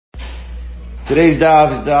Today's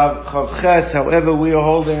daf is daf Chav Ches. However, we are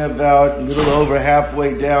holding about a little over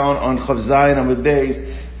halfway down on Chav Zayin on the base,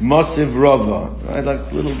 Masiv Rava. Right, like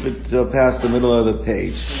a little bit past the middle of the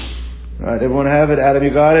page. Right, everyone have it? Adam,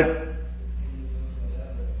 you got it?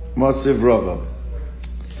 Masiv Rava.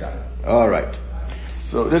 All right.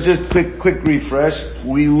 So let's just quick refresh.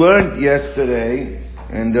 We learned yesterday,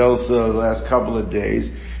 and also the last couple of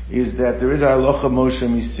days, is that there is a halacha Moshe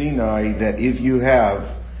Misinai that if you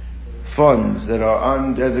have funds that are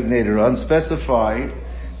undesignated or unspecified,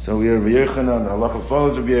 so we are Rabbi Yochanan, halacha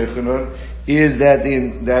follows Rabbi Yochanan, is that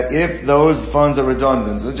if those funds are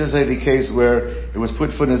redundant, so let's just say the case where it was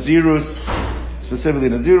put for Nazirus,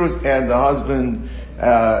 specifically Nazirus, and the husband,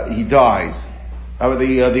 he dies.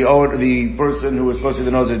 The person who was supposed to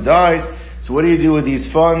be the Nazir dies. So what do you do with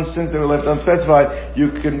these funds? Since they were left unspecified,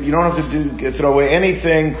 you don't have to throw away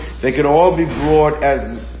anything. They could all be brought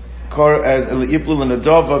as Iplul and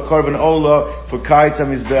Adava, Korban Ola, for Kaitz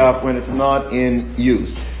HaMizbeach when it's not in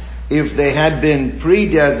use. If they had been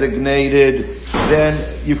pre-designated,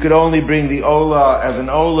 then you could only bring the Ola as an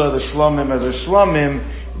Ola, the Shlomim as a Shlomim,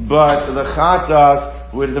 but the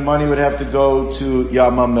Chatas, the money would have to go to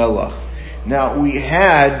Yam HaMelach. Now, we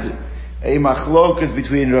had a machlokas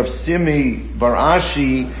between Rav Simi Bar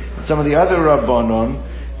Ashi and some of the other Rabbanon.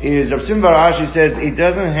 Rav Simi Bar Ashi says it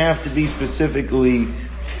doesn't have to be specifically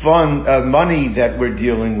money that we're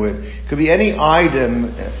dealing with. It could be any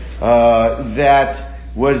item that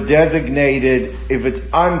was designated, if it's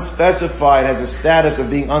unspecified, has a status of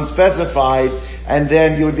being unspecified, and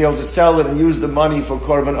then you would be able to sell it and use the money for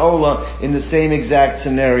Korban Ola in the same exact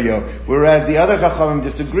scenario. Whereas the other Chachamim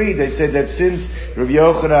disagreed. They said that since Rabbi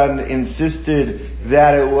Yochanan insisted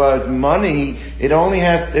that it was money, it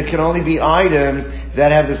can only be items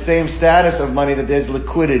that have the same status of money, that there's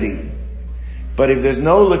liquidity. But if there's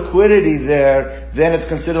no liquidity there, then it's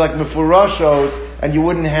considered like mefurashos, and you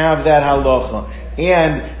wouldn't have that halacha.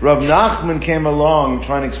 And Rav Nachman came along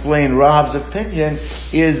trying to explain Rav's opinion,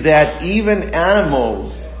 is that even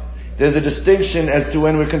animals, there's a distinction as to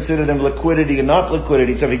when we consider them liquidity and not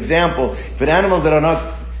liquidity. So for example, if animals that are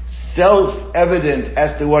not self-evident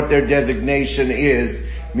as to what their designation is,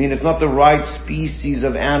 I mean, it's not the right species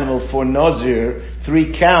of animal for Nazir,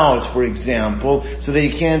 3 cows, for example, so that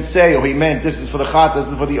you can't say, he meant this is for the Chata,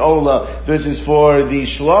 this is for the Ola, this is for the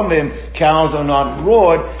Shlomim, cows are not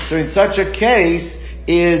brought. So in such a case,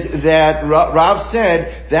 is that Rav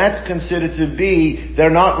said that's considered to be, they're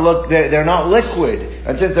not liquid.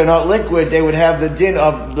 And since they're not liquid, they would have the din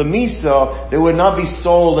of the Misa, they would not be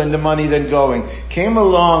sold and the money then going. Came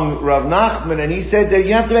along Rav Nachman and he said that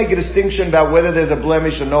you have to make a distinction about whether there's a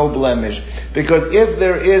blemish or no blemish. Because if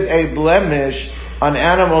there is a blemish on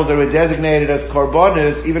animals that were designated as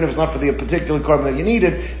korbanos, even if it's not for the particular korban that you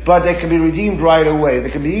needed, but they can be redeemed right away.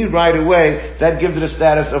 They can be used right away. That gives it a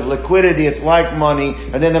status of liquidity. It's like money,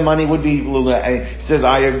 and then the money would be lula. He says,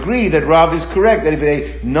 I agree that Rav is correct, that if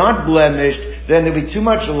they're not blemished, then there'll be too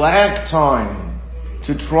much lag time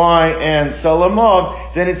to try and sell them off,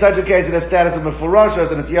 then in such a case it has status of mefurashos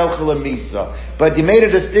and it's yelchel and misa. But he made a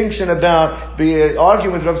distinction about,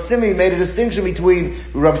 arguing with Rav Simi, made a distinction between,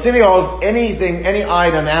 Rav Simi holds anything, any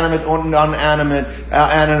item, animate or non-animate,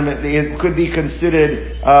 it could be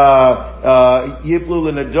considered yiplul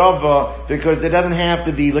and adava, because it doesn't have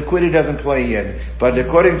to be, liquidity doesn't play in. But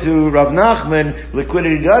according to Rav Nachman,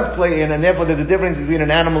 liquidity does play in, and therefore there's a difference between an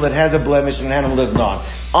animal that has a blemish and an animal that does not.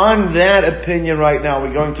 On that opinion right now,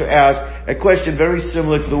 we're going to ask a question very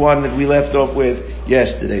similar to the one that we left off with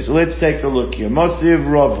yesterday. So let's take a look here. Masiv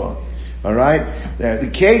Rava. Alright? The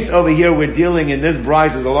case over here we're dealing in this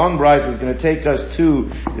brayso is a long brayso. It's going to take us to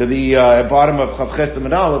the bottom of Chav Ches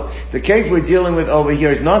Amud Aleph. The case we're dealing with over here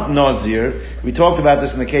is not Nazir. We talked about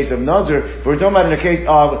this in the case of Nazir, but we're talking about in the case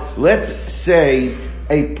of, let's say,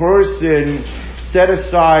 a person set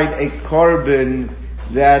aside a korban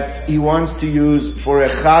that he wants to use for a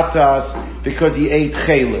chatas because he ate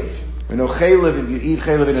chaylev. You know, chaylev, if you eat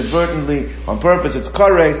chaylev inadvertently, on purpose, it's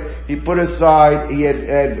kares, he put aside, he had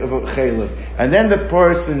chaylev. And then the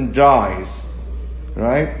person dies,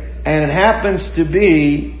 right? And it happens to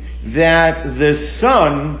be that the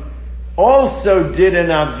son also did an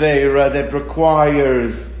aveira that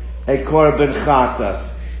requires a korban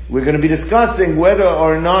chatas. We're going to be discussing whether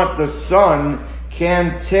or not the son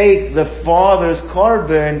can take the father's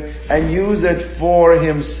korban and use it for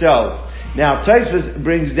himself. Now, Taisvus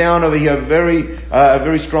brings down over here a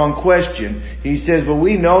very strong question. He says, well,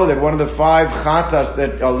 we know that one of the 5 chatas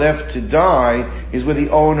that are left to die is where the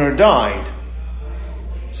owner died.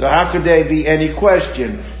 So how could there be any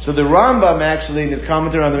question? So the Rambam actually, in his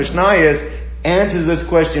commentary on the Mishnayos, answers this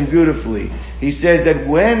question beautifully. He says that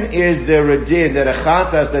when is there a din that a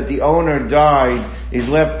chatas that the owner died is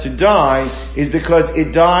left to die is because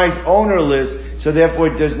it dies ownerless, so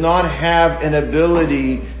therefore it does not have an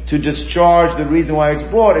ability to discharge the reason why it's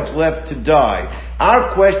brought, it's left to die.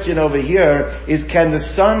 Our question over here is, can the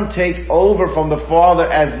son take over from the father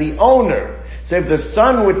as the owner? So if the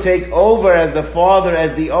son would take over as the father,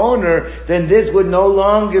 as the owner, then this would no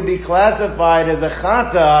longer be classified as a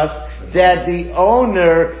chatas that the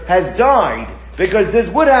owner has died. Because this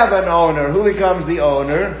would have an owner. Who becomes the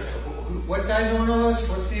owner? What dies ownerless?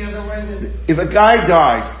 What's the other way? If a guy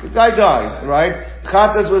dies, right?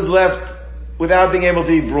 Chatas was left without being able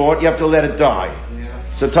to be brought, you have to let it die. Yeah.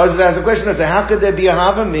 So Tosfos asks the question, how could there be a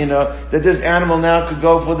havamina that this animal now could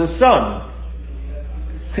go for the son?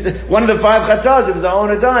 One of the 5 chatas, if the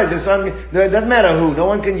owner dies, the son, it doesn't matter who, no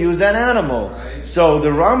one can use that animal. Right. So the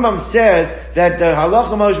Rambam says that the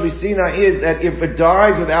halacha moshe b'sina is that if it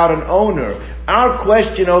dies without an owner, our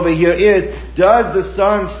question over here is, does the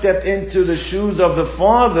son step into the shoes of the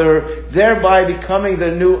father, thereby becoming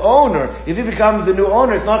the new owner? If he becomes the new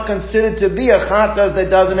owner, it's not considered to be a chatas that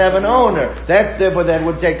doesn't have an owner. That's therefore that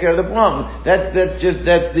would take care of the problem. That's the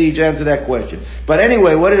answer to that question. But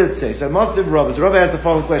anyway, what did it say? So Nazir Rabbi asked the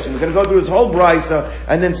following question. We're going to go through this whole brisa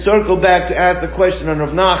and then circle back to ask the question on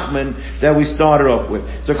Rav Nachman that we started off with.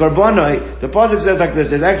 So Karbanai, the pasuk says like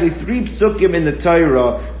this. There's actually 3 psukim in the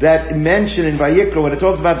Torah that mention in Vayikra when it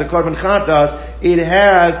talks about the korban chatas. It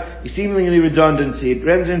has seemingly redundancy. It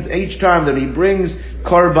mentions each time that he brings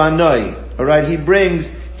karbanai. All right, he brings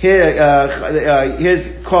his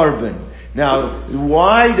korban. Now,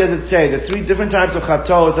 why does it say there's 3 different types of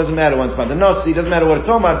chatos? Doesn't matter. One's about the nasi, doesn't matter what it's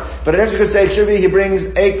talking about. But it actually could say it should be he brings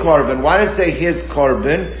a korban. Why did it say his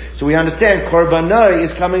korban? So we understand korbanai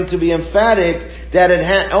is coming to be emphatic that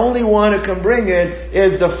only one who can bring it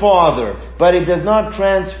is the father, but it does not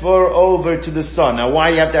transfer over to the son. Now,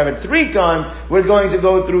 why you have to have it 3 times? We're going to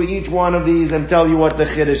go through each one of these and tell you what the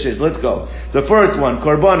chiddush is. Let's go. The first one,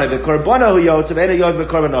 korbana. The korbana hu yotzav ena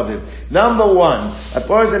yotzav korban aviv. Number 1, a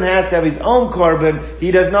person has to have his own korban.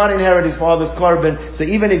 He does not inherit his father's korban. So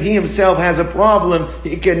even if he himself has a problem,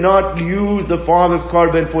 he cannot use the father's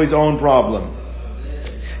korban for his own problem.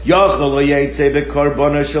 Now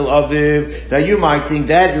you might think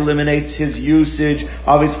that eliminates his usage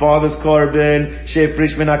of his father's korban.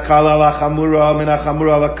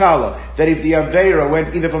 That if the Aveira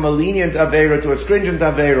went either from a lenient Aveira to a stringent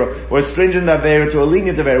Aveira, or a stringent Aveira to a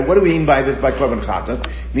lenient Aveira, what do we mean by this, by korban chatas?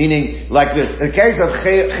 Meaning, like this, in the case of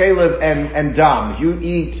chaylev and dam, if you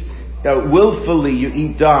eat willfully, you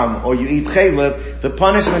eat dam, or you eat chaylev, the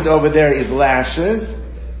punishment over there is lashes,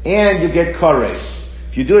 and you get koresh.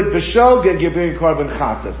 If you do it b'shogeg, you're bringing korban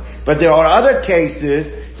chatas. But there are other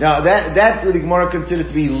cases, now that the Gemara considers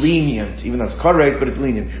to be lenient, even though it's koresh, but it's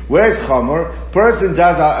lenient. Whereas chamor, person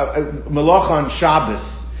does a melacha on Shabbos,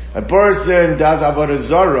 a person does avodah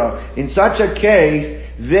zarah. In such a case,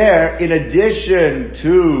 there, in addition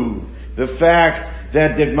to the fact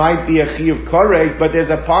that there might be a chiyuv koresh, but there's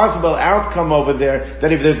a possible outcome over there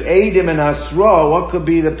that if there's eidim and asra, what could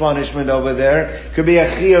be the punishment over there? Could be a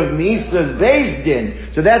chiyuv misas based in.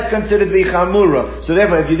 So that's considered to be chamura. So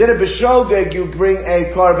therefore, if you did it b'shogeg, you bring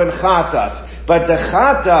a korban chatas. But the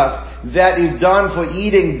chatas that is done for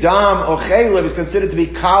eating dam or chaylev is considered to be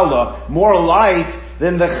kala, more light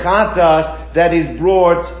than the chatas that is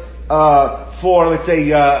brought for, let's say,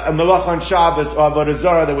 a melach on Shabbos or avodah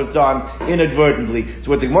zarah that was done inadvertently.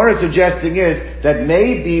 So what the Gemara is suggesting is that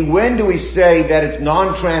maybe when do we say that it's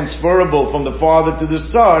non-transferable from the father to the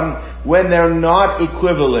son when they're not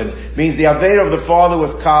equivalent? Means the aveir of the father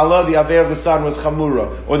was kala, the aveir of the son was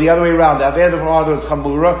chamura. Or the other way around, the aveir of the father was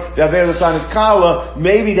chamura, the aveir of the son is kala.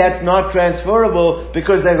 Maybe that's not transferable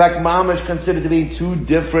because they're like mamash considered to be 2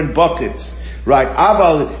 different buckets. Right.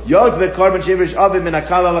 But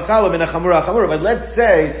let's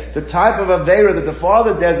say the type of Aveira that the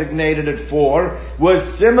father designated it for was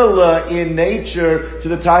similar in nature to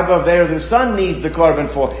the type of Aveira the son needs the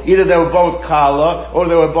korban for. Either they were both Kala or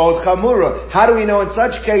they were both Chamura. How do we know in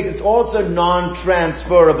such case it's also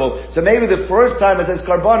non-transferable? So maybe the first time it says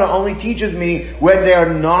Karbana only teaches me when they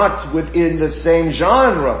are not within the same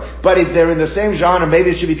genre. But if they're in the same genre,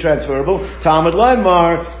 maybe it should be transferable. Talmud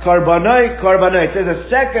Laimar, Karbanai. It says a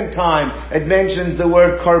second time it mentions the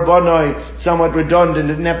word karbonoi, somewhat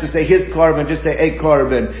redundant. It didn't have to say his korban, just say a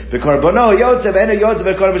korban. The karbonoi yotzev ena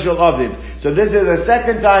yotzev korban shel aviv. So this is the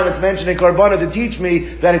second time it's mentioning karbonoi to teach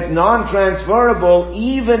me that it's non-transferable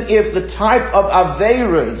even if the type of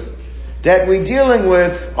aveiras that we're dealing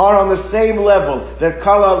with are on the same level. They're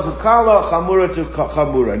kala to kala, chamura to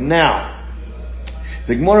chamura. Now,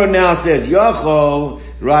 The Gemara now says, Yochol,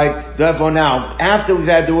 right, therefore now, after we've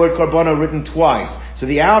had the word Korbanah written twice, so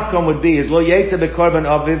the outcome would be, is Lo Yetze Bekorban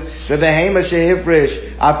Aviv, V'Behema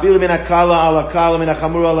Shehifrish, Afilu Min HaKala Ala Kala Min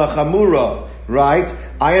HaChamura Ala Chamura, right?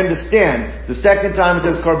 I understand. The second time it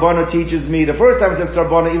says Korbanah teaches me, the first time it says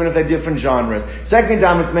Korbanah, even if they're different genres. Second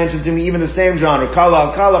time it's mentioned to me, even the same genre, Kala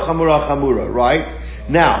Al Kala Chamura Al Chamura, right?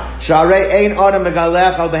 Now, Sharei Ein Adam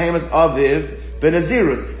Megalech Al Behemas Aviv,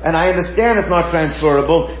 Benazirus. And I understand it's not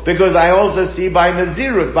transferable because I also see by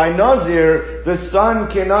Nazirus, by Nazir, the son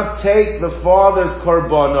cannot take the father's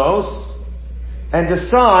korbanos and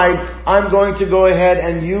decide, I'm going to go ahead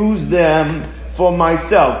and use them for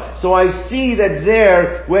myself. So I see that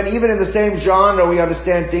there, when even in the same genre we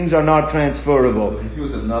understand things are not transferable. If he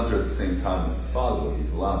was a Nazir at the same time as his father, he's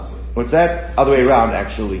allowed to. What's that? Other way around,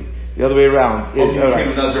 actually. The other way around.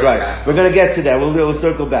 Right. We're going to get to that. We'll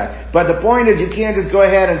circle back. But the point is, you can't just go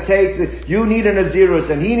ahead and take you need a Nazirus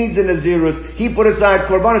and he needs a Nazirus. He put aside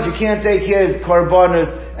korbanos. You can't take his korbanos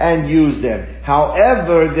and use them.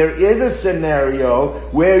 However, there is a scenario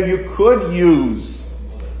where you could use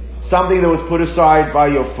something that was put aside by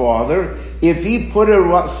your father. If he put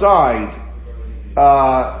aside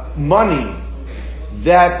money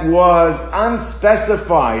that was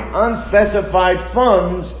unspecified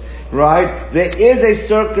funds, right? There is a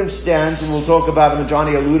circumstance, and we'll talk about it, and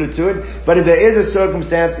Johnny alluded to it, but if there is a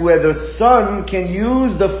circumstance where the son can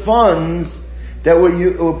use the funds that were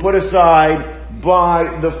put aside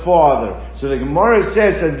by the father. So the Gemara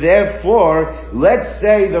says that therefore, let's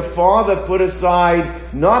say the father put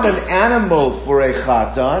aside not an animal for a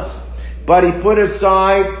chatas, but he put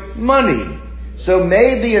aside money. So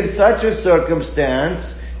maybe in such a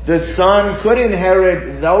circumstance, the son could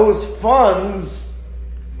inherit those funds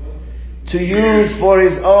to use for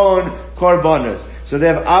his own korbanos. So they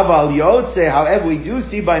have aval yotze. However, we do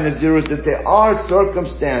see by Nazirus that there are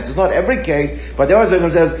circumstances, not every case, but there are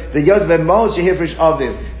circumstances,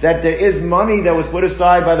 that there is money that was put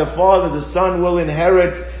aside by the father, the son will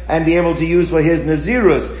inherit and be able to use for his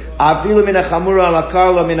Nazirus.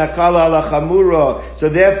 So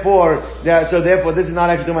therefore, this is not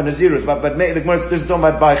actually talking about Nazirus, but this is talking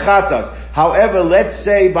about by chatas. However, let's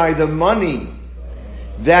say by the money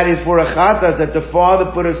that is for a chatas that the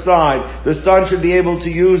father put aside, the son should be able to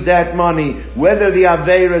use that money, whether the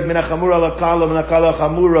aveira is min hachamura lakala min hakala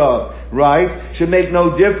chamura, right? Should make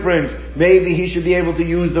no difference. Maybe he should be able to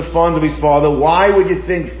use the funds of his father. Why would you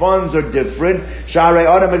think funds are different? Sharei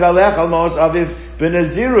adam megalech al mos aviv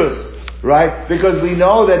benazirus. Right? Because we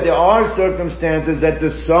know that there are circumstances that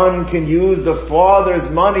the son can use the father's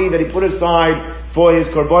money that he put aside for his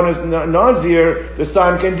korbanos nazir, the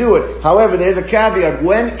son can do it. However, there's a caveat.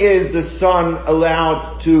 When is the son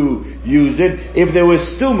allowed to use it? If there was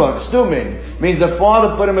stumin, means the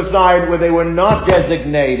father put him aside where they were not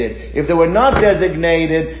designated. If they were not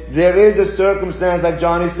designated, there is a circumstance, like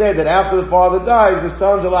Johnny said, that after the father dies, the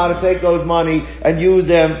son's allowed to take those money and use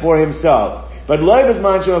them for himself. But loy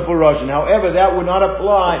b'zman for Russian. However, that would not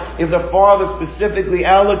apply if the father specifically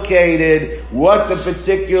allocated what the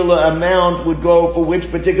particular amount would go for which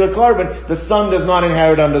particular korban. The son does not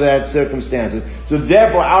inherit under that circumstances. So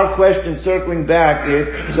therefore, our question circling back is,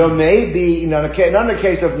 so maybe, not in the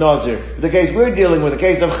case of Nazir, the case we're dealing with, the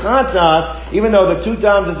case of Chatas, even though the two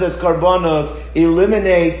times it says korbanos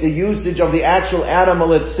eliminate the usage of the actual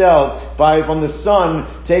animal itself from the son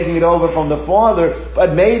taking it over from the father,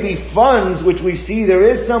 but maybe funds, which we see there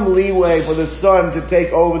is some leeway for the son to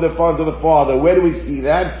take over the funds of the father. Where do we see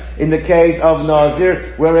that? In the case of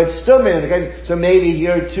Nazir, where it's stumin. So maybe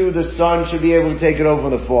here too the son should be able to take it over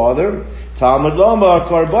from the father. Talmud Loma,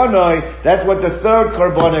 Korbanai, that's what the third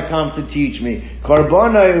Korbanai comes to teach me.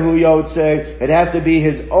 Korbanai hu yotze, it has to be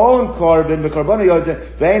his own korban, but Korbanai yotze,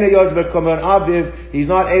 ve'ena yotze be'korban aviv, he's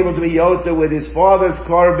not able to be yotze with his father's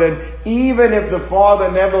korban, even if the father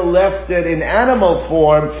never left it in animal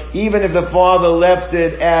form, even if the father left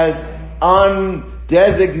it as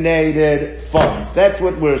undesignated funds. That's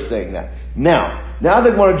what we're saying now. Now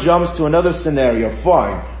the Gemara jumps to another scenario.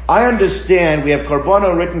 Fine. I understand we have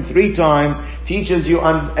Korbanah written 3 times, teaches you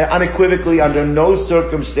unequivocally under no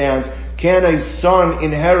circumstance can a son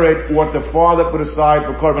inherit what the father put aside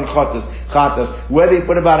for korban chatas. Whether he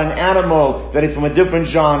put about an animal that is from a different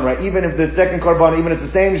genre, even if the second korbanah, even if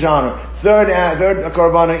it's the same genre. Third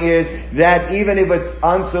korbanah is that even if it's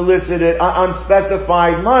unsolicited,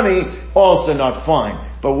 unspecified money, also not fine.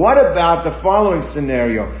 But what about the following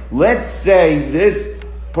scenario? Let's say this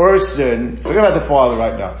person, forget about the father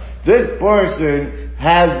right now. This person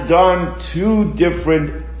has done 2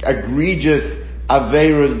 different egregious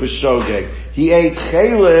aveiros b'shogeg. He ate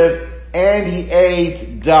chelev and he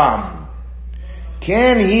ate dam.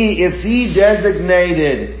 can he, if he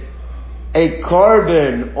designated a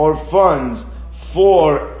carbon or funds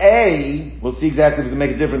for A, we'll see exactly if we can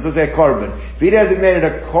make a difference. Let's say a carbon. If he designated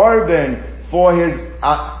a carbon for his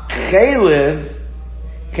chaylev,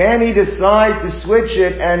 can he decide to switch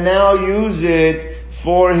it and now use it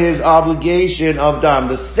for his obligation of dam?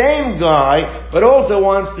 The same guy, but also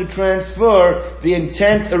wants to transfer, the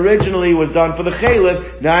intent originally was done for the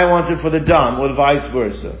chaylev, now he wants it for the dam, or vice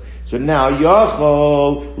versa. So now,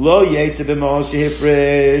 yachol lo yetze b'mos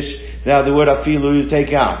shehifrish. Now the word afilu you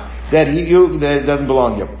take out. That that doesn't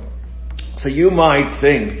belong here. So you might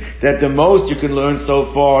think that the most you can learn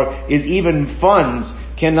so far is even funds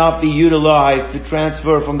cannot be utilized to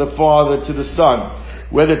transfer from the father to the son.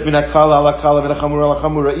 Whether it's minakala ala kala, minachamura ala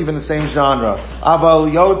chamura, even the same genre.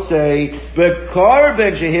 Aval yotze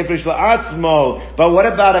bekarben shehifrish la'atzmo. But what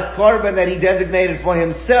about a carbon that he designated for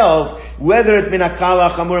himself? Whether it's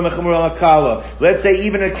minakala chamura, mechamura ala kala. Let's say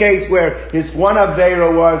even a case where his one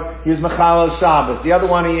aveira was his mechalal Shabbos, the other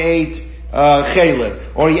one he ate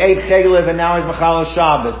chaylev, or he ate chaylev and now he's mechalal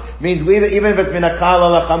Shabbos. Means even if it's minakala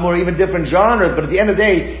ala chamura, even different genres, but at the end of the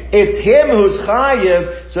day, it's him who's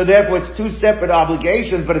chayiv. So therefore it's two separate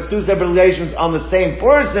obligations, but it's two separate obligations on the same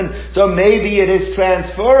person, so maybe it is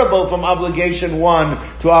transferable from obligation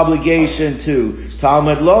 1 to obligation 2.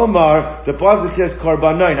 Talmud Lomar, the pasuk says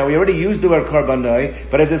karbanoi. Now we already used the word karbanoi,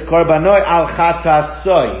 but it says karbanoi al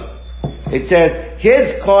chatasoi. It says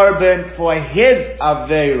his carbon for his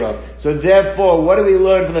aveira. So therefore, what do we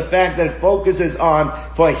learn from the fact that it focuses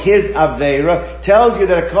on for his aveira? Tells you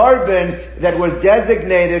that a carbon that was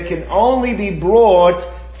designated can only be brought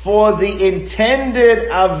for the intended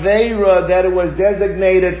aveira that it was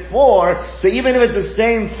designated for. So even if it's the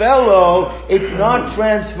same fellow, it's not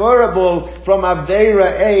transferable from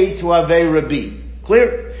aveira A to aveira B.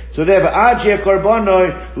 Clear? So there, ajia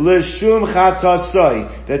karbonoi l'shum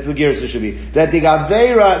chatasoi. That's the gears it should be. That the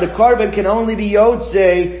aveira, the carbon can only be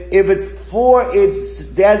yotze if it's for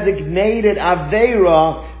its designated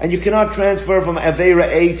aveira, and you cannot transfer from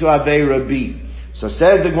aveira A to aveira B. So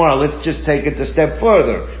says the Gemara, let's just take it a step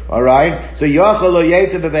further. Alright? So yachol lo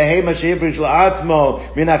yete bebehema shehifrish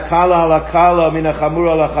la'atzmo min hakala ala kala min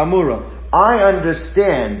hachamura ala chamura. I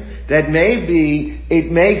understand that maybe it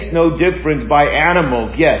makes no difference by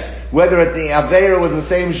animals. Yes, whether the Aveira was the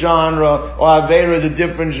same genre or Aveira is a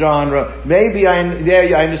different genre. Maybe I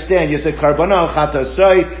understand. You said Karbanal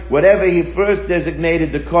Chatasai, whatever he first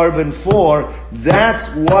designated the carbon for, that's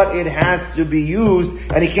what it has to be used,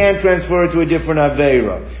 and he can't transfer it to a different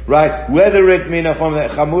Aveira. Right? Whether it's mina from the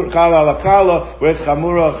Kala ala Kala, whether it's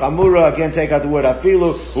Chamura, I can't take out the word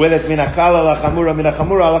Afilu, whether it's mina Kala ala Chamura, mina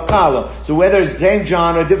Chamura ala Kala. So whether it's same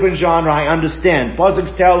genre, different genre, I understand.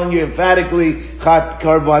 Pasuk's telling you emphatically,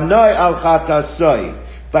 Karbanoi al Chatasoi.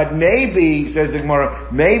 But maybe, says the Gemara,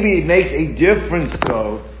 maybe it makes a difference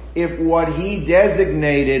though, if what he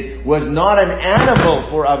designated was not an animal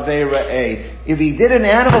for Aveira A. If he did an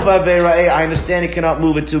animal for Aveira A, I understand he cannot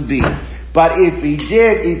move it to B. But if he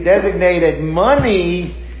did, he's designated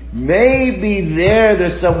money, maybe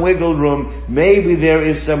there's some wiggle room, maybe there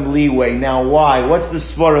is some leeway. Now why? What's the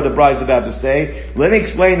svara the Bry's about to say? Let me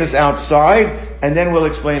explain this outside, and then we'll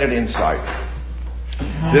explain it inside.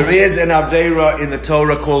 There is an Aveira in the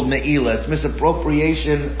Torah called Me'ila. It's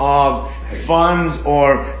misappropriation of funds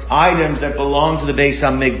or items that belong to the Beis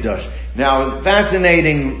HaMikdash. Now, the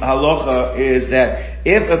fascinating halacha is that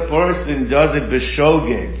if a person does it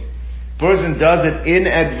b'shogeg, person does it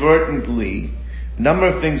inadvertently, a number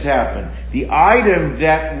of things happen. The item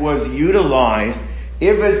that was utilized,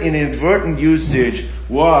 if it's inadvertent usage,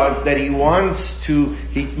 was that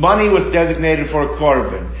money was designated for a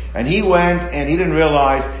carbon, and he went and he didn't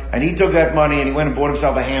realize, and he took that money and he went and bought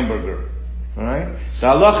himself a hamburger. Alright? The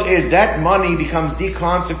halach is that money becomes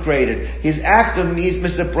deconsecrated. His act of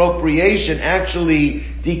misappropriation actually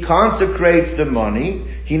deconsecrates the money.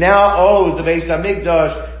 He now owes the Beis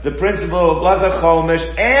HaMikdash the principle of Lazar Chomish,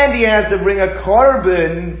 and he has to bring a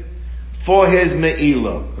carbon for his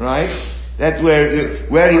Me'ila. Right? That's where he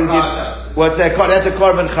what's that? That's a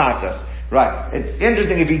carbon chatas. Right. It's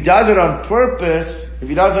interesting, if he does it on purpose,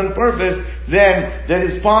 then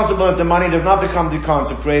it's possible that the money does not become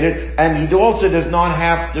deconsecrated, and he also does not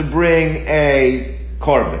have to bring a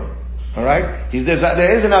carbon. Alright?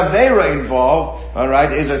 There is an Aveira involved, alright?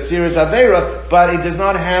 There is a serious Aveira, but it does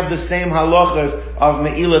not have the same halachas of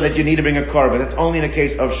Me'ila that you need to bring a carbon. That's only in the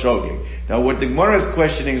case of shogeg. Now what the Gemara is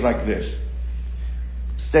questioning is like this.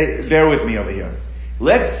 Bear with me over here.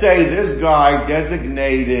 Let's say this guy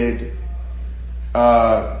designated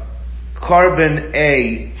carbon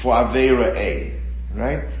A for Aveira A,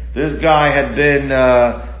 right? This guy had been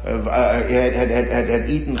had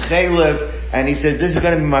eaten chaylev, and he said, this is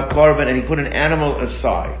going to be my korban, and he put an animal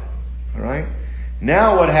aside. Alright?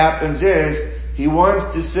 Now what happens is, he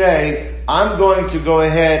wants to say, I'm going to go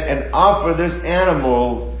ahead and offer this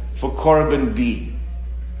animal for korban B.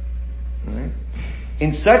 Alright?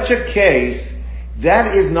 In such a case,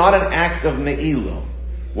 that is not an act of me'ilah.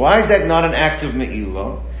 Why is that not an act of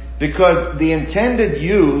me'ilah? Because the intended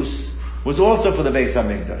use was also for the Beis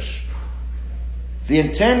HaMikdash. The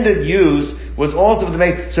intended use was also for the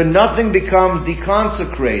Beis. So nothing becomes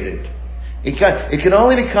deconsecrated. It can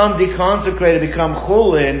only become deconsecrated, become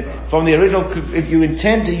chulin from the original, if you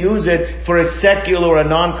intend to use it for a secular or a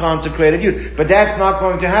non-consecrated use. But that's not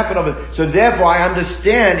going to happen over. So therefore I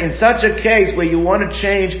understand in such a case where you want to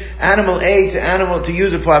change animal A to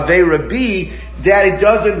use it for Aveira B, that it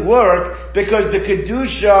doesn't work because the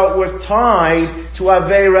Kedusha was tied to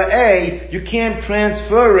Aveira A. You can't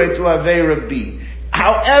transfer it to Aveira B.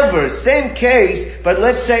 However, same case, but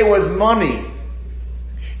let's say it was money.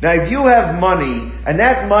 Now, if you have money, and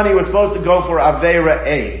that money was supposed to go for Aveira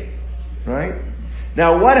A, right?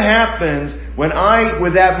 Now, what happens with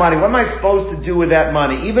that money? What am I supposed to do with that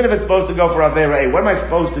money? Even if it's supposed to go for Aveira A, what am I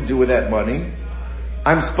supposed to do with that money?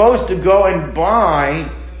 I'm supposed to go and buy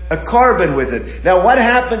a korban with it. Now, what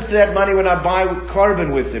happens to that money when I buy korban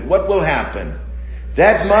with it? What will happen?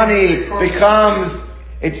 That money becomes...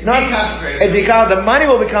 It's not, the money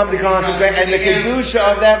will become deconsecrated, and the kedusha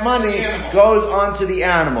of that money goes onto the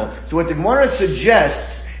animal. So what the Gemara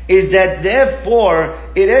suggests is that therefore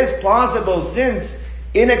it is possible, since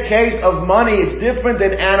in a case of money it's different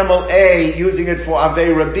than animal A using it for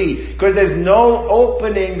Aveira B, because there's no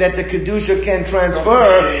opening that the kedusha can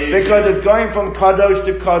transfer, because it's going from kadosh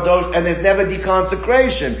to kadosh and there's never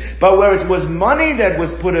deconsecration. But where it was money that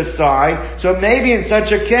was put aside, so maybe in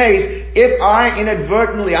such a case, if I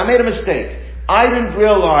inadvertently, I made a mistake. I didn't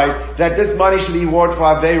realize that this money should be worth for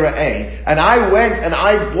Aveira A. And I went and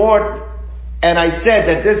I bought, and I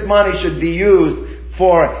said that this money should be used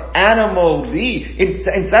for animal B.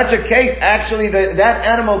 In such a case, actually, that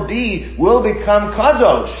animal B will become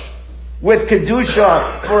kadosh with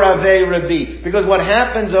kedusha for Aveira B. Because what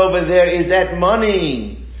happens over there is that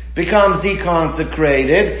money becomes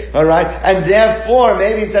deconsecrated, alright, and therefore,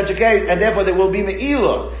 maybe in such a case, and therefore there will be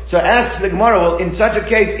me'ilah. So asks the Gemara, well, in such a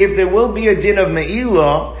case, if there will be a din of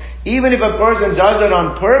me'ilah, even if a person does it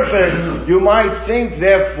on purpose, you might think,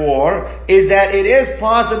 therefore, is that it is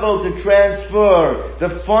possible to transfer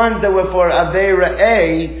the funds that were for Aveira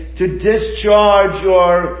A to discharge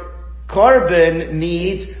your korban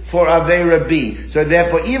needs for Aveira B. So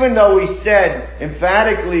therefore, even though we said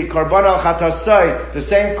emphatically Karban al Chatasai, the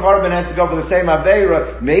same korban has to go for the same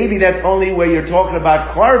Aveira, maybe that's only where you're talking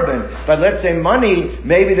about korban. But let's say money,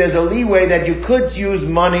 maybe there's a leeway that you could use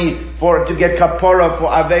money to get kapara for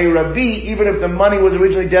Aveira B, even if the money was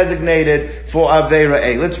originally designated for Aveira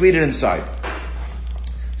A. Let's read it inside.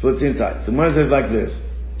 So it's inside. So Gemara says like this.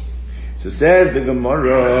 So says the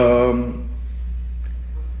Gemara,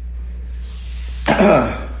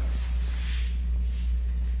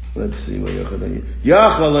 let's see what I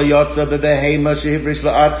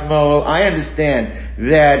understand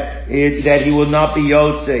that he will not be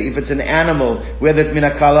yotze if it's an animal, whether it's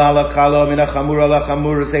minakala ala kala, minachamura ala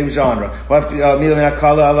chamura, same genre, or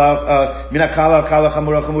minakala ala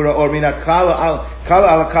chamura chamura, or minakala ala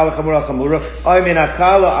kala chamura chamura, or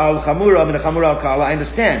minakala al chamura minachamura al kala. I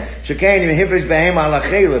understand. Shekain mihivrish behema ala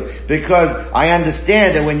chaylev, because I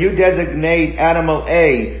understand that when you designate animal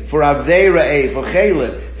A for Aveira A for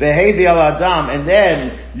chaylev, Vehevi al Adam, and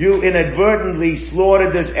then you inadvertently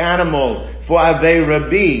slaughtered this animal for Aveira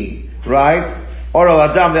B, right? Or al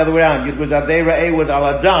Adam, the other way around. It was Aveira A was al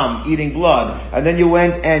Adam, eating blood. And then you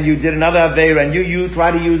went and you did another Aveira, and you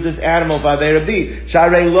try to use this animal for Aveira B.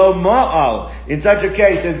 Sharei lo ma'al. In such a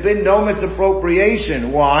case, there's been no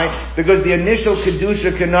misappropriation. Why? Because the initial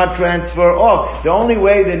Kedusha cannot transfer off. The only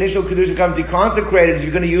way the initial Kedusha becomes deconsecrated is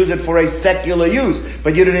you're going to use it for a secular use.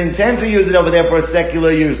 But you didn't intend to use it over there for a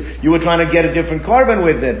secular use. You were trying to get a different korban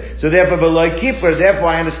with it. So therefore, B'loi Kippur, therefore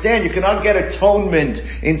I understand you cannot get atonement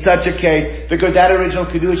in such a case, because that original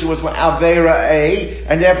Kedusha was for Aveira A,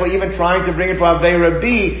 and therefore even trying to bring it for Aveira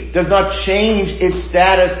B does not change its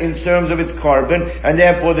status in terms of its korban, and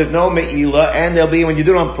therefore there's no me'ilah, and there'll be, when you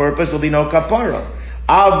do it on purpose, there'll be no kapara.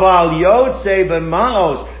 Aval yotze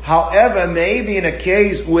b'maos. However, maybe in a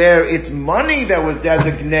case where it's money that was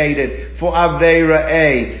designated for Aveira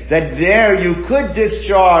A, that there you could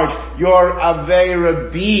discharge your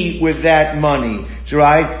Aveira B with that money.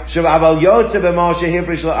 Right?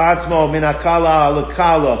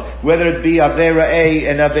 Whether it be Avera A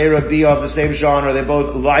and Avera B of the same genre, they're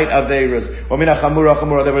both light Averas. Or Mina Chamura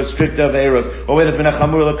Chamura, they were strict Averas. Or whether it's Mina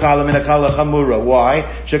Chamura Lakala, Mina Kala Chamura. Why?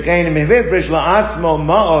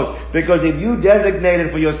 Because if you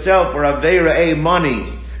designated for yourself for Avera A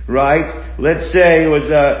money, right? Let's say it was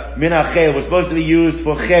Mina Chel, was supposed to be used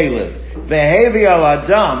for Chelev. Vehevi al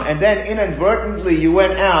Adam, and then inadvertently you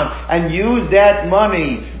went out and used that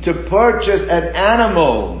money to purchase an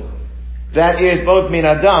animal that is both min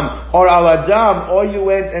Adam or al Adam, or you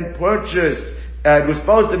went and purchased, it was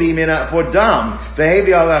supposed to be for Dam,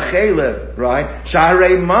 Vehevi al Chelev, right?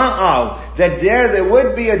 Shahrei Ma'al, that there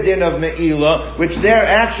would be a din of Me'ila, which there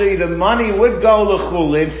actually the money would go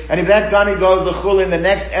l'chulin, and if that money goes l'chulin, the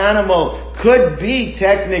next animal could be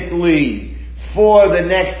technically for the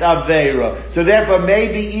next Aveira. So therefore,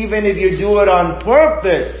 maybe even if you do it on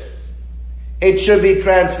purpose, it should be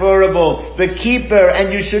transferable. The keeper,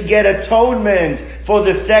 and you should get atonement for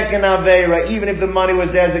the second Aveira, even if the money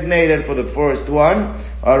was designated for the first one.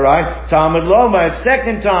 Alright? Talmud Loma, a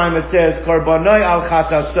second time it says, Karbanoi al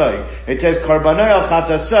Chatasoi. It says, Karbanoi al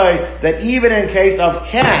Chatasoi, that even in case of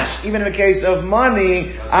cash, even in the case of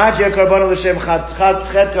money, Ajya Karbanoi l'shem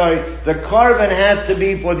Chetoi, the carbon has to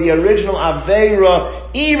be for the original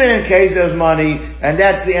Aveira, even in case of money, and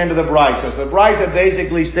that's the end of the Brisa. So the Brisa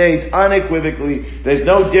basically states unequivocally, there's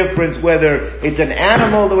no difference whether it's an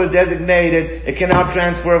animal that was designated, it cannot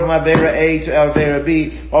transfer from Aveira A to Aveira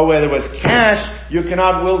B, or whether it was cash, you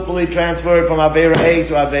cannot willfully transfer it from Aveira A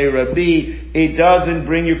to Aveira B. It doesn't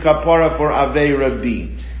bring you kapara for Aveira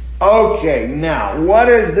B. Okay, now, what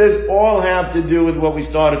does this all have to do with what we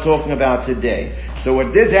started talking about today? So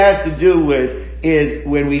what this has to do with is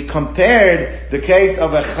when we compared the case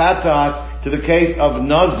of a chatas to the case of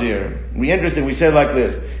Nazir. We said like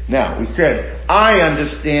this. Now, we said, I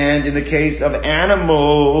understand in the case of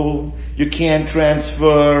animal, you can't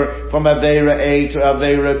transfer from Aveira A to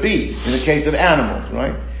Aveira B, in the case of animals,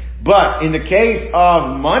 right? But in the case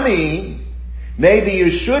of money, maybe you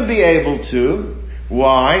should be able to.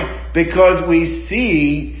 Why? Because we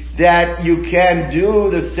see that you can do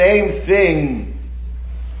the same thing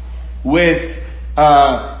with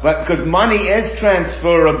but because money is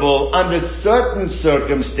transferable under certain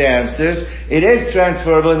circumstances, it is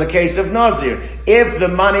transferable in the case of Nazir. If the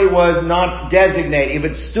money was not designated,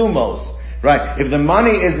 if it's stumos, right? If the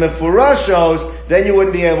money is mefurashos, then you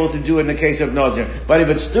wouldn't be able to do it in the case of Nazir. But if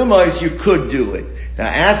it's stumos, you could do it. Now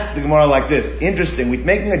ask the Gemara like this. Interesting. We're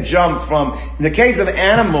making a jump from, in the case of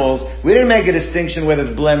animals, we didn't make a distinction whether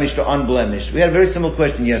it's blemished or unblemished. We had a very similar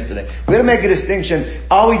question yesterday. We didn't make a distinction,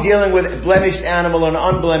 are we dealing with a blemished animal or an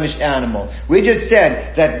unblemished animal? We just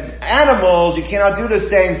said that animals, you cannot do the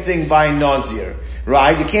same thing by Nazir.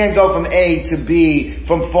 Right? You can't go from A to B,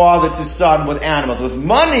 from father to son with animals. With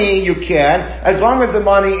money, you can, as long as the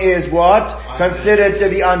money is what? Considered to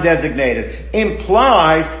be undesignated.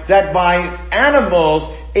 Implies that by animals,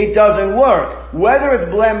 it doesn't work. Whether it's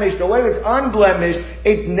blemished or whether it's unblemished,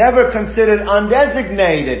 it's never considered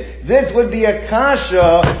undesignated. This would be a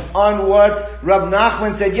kasha on what Rav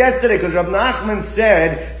Nachman said yesterday, because Rav Nachman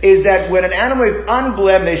said is that when an animal is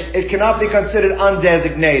unblemished, it cannot be considered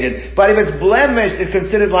undesignated. But if it's blemished, it's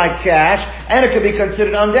considered like cash, and it could be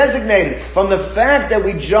considered undesignated. From the fact that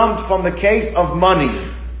we jumped from the case of money,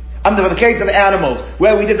 under the case of animals,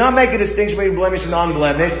 where we did not make a distinction between blemished and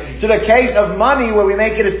unblemished, to the case of money, where we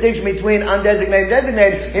make a distinction between undesignated and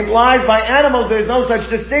designated, implies by animals there is no such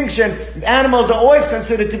distinction. Animals are always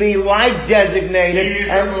considered to be like designated,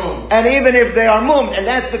 and even if they are mummed. And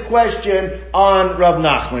that's the question on Rav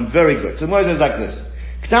Nachman. Very good. So Moses is like this.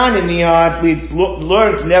 K'tan Niyad, we've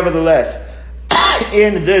learned nevertheless,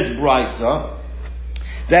 in this brisa,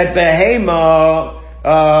 that behema,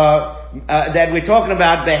 that we're talking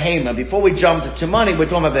about behema. Before we jumped to money, we're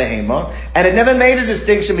talking about behema. And it never made a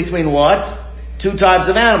distinction between what? Two types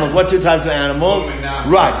of animals. What two types of animals?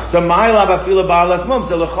 Right. So ma'ila b'afila ba'alas mum.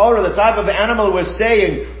 So l'chora, the type of animal we're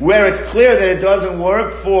saying where it's clear that it doesn't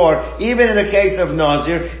work for, even in the case of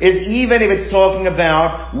Nazir, is even if it's talking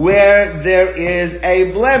about where there is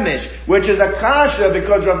a blemish, which is a kasha,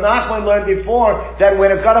 because Rav Nachman learned before that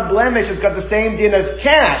when it's got a blemish, it's got the same din as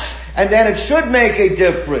cash, and then it should make a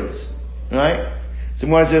difference. Right? So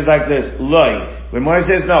Mordechai says like this, Loi. When Mordechai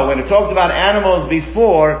says no, when it talked about animals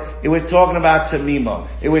before, it was talking about tamima.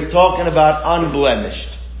 It was talking about unblemished.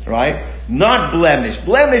 Right? Not blemished.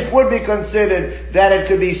 Blemished would be considered that it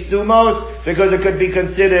could be stumos, because it could be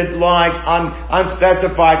considered like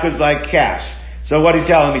unspecified, because like cash. So what are you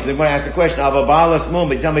telling me? So when I ask the question, Avabalas mum,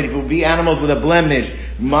 tell me if it would be animals with a blemish,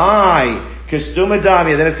 my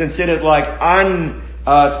Kistumadami, then it's considered like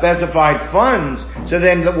unspecified funds. So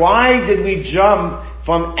then why did we jump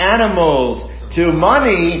from animals to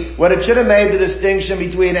money when it should have made the distinction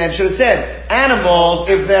between, and should have said, animals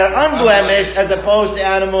if they're unblemished as opposed to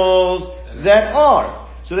animals that are.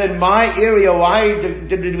 So then my area, why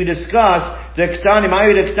did we discuss the Ktani,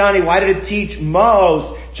 why did it teach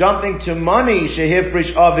Mos jumping to money,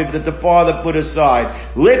 Shehifrish Aviv, that the father put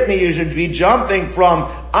aside? Litni, you should be jumping from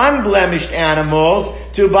unblemished animals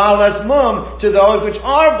to Balas Mum, to those which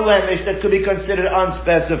are blemished that could be considered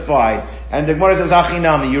unspecified. And the Gemara says,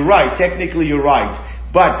 Achinami, you're right, technically you're right.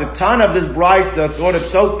 But the ton of this brisa thought it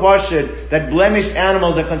so pashut that blemished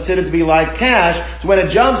animals are considered to be like cash. So when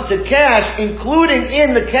it jumps to cash, including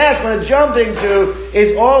in the cash when it's jumping to,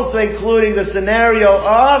 is also including the scenario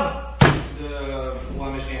of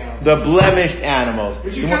the blemished animals.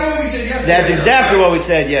 Which is kind of what we said yesterday. That's exactly what we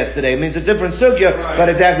said yesterday. It means a different sugya, right,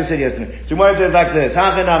 but exactly what we said yesterday. So Gemara says like this,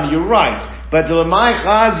 Hachanam, you're right. But l'may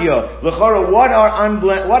chazio, l'chora, what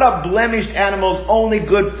are blemished animals only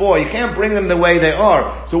good for? You can't bring them the way they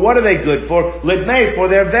are. So what are they good for? L'dmei, for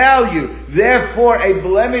their value. Therefore, a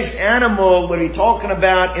blemished animal, what we're talking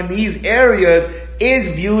about in these areas,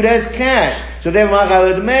 is viewed as cash. So then,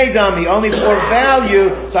 only for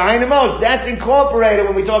value. So that's incorporated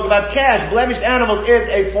when we talk about cash. Blemished animals is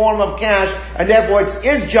a form of cash, and therefore it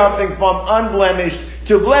is jumping from unblemished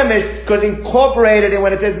to blemished, because incorporated in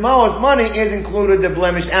when it says Mo's money is included the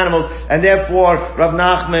blemished animals, and therefore Rav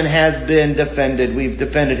Nachman has been defended. We've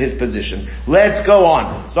defended his position. Let's go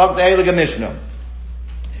on. Start the Heilige Mishnah.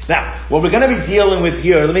 Now, what we're going to be dealing with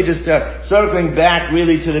here, let me just circling back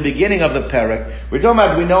really to the beginning of the parak. We're talking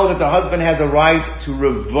about, we know that the husband has a right to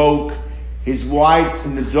revoke his wife's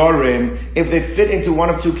nedarim if they fit into one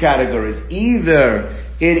of two categories. Either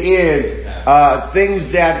it is things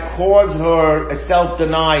that cause her a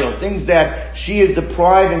self-denial, things that she is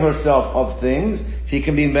depriving herself of things. He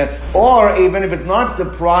can be, or even if it's not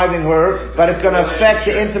depriving her, but it's going to affect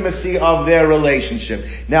the intimacy of their relationship.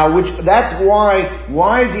 Now, that's why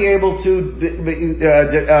is he able to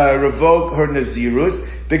revoke her nazirus?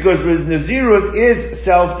 Because nazirus is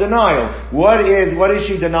self-denial. What is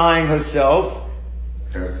she denying herself?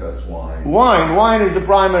 Haircuts, wine. Wine is the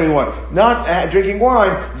primary one. Not drinking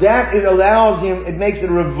wine. That allows him. It makes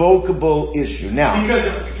it a revocable issue. Now,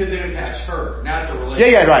 because it impacts her, not the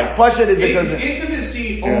relationship. Yeah, right. Pashut is because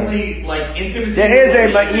intimacy only, like intimacy. There is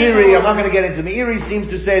a ma'iri. I'm not going to get into ma'iri.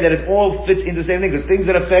 Seems to say that it all fits into the same thing, because things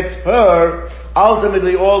that affect her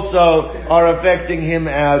ultimately also are affecting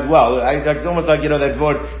him as well. It's almost like, that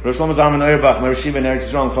word, Rosh Shlomo Zalman Auerbach, Mershim and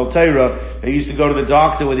Eretz Yisrael, Kol Torah, he used to go to the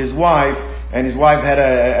doctor with his wife, and his wife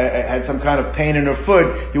had some kind of pain in her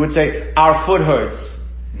foot. He would say, our foot hurts.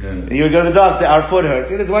 And he would go to the doctor, our foot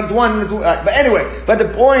hurts. It's one, but anyway, but the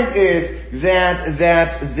point is that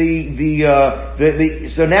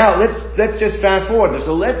so now let's just fast forward.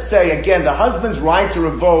 So let's say again, the husband's right to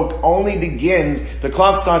revoke only begins, the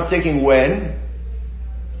clock starts ticking when?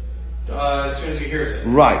 As soon as he hears it.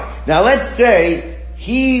 Right. Now let's say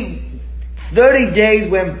 30 days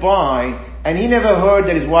went by and he never heard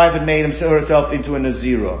that his wife had made herself into a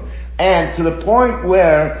Nazira. And to the point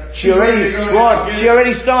where she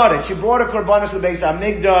already started. She brought a korbanos to the Beis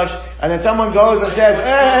HaMikdash, and then someone goes and says,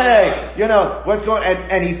 hey, what's going on?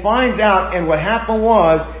 And he finds out, and what happened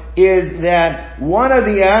is that one of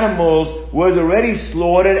the animals was already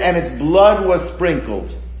slaughtered and its blood was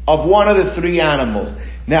sprinkled of one of the three animals.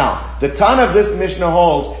 Now, the ton of this Mishnah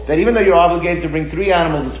holds that even though you're obligated to bring three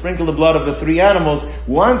animals and sprinkle the blood of the three animals,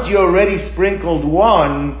 once you already sprinkled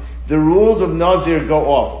one, the rules of Nazir go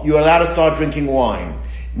off. You're allowed to start drinking wine.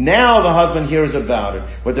 Now the husband hears about it.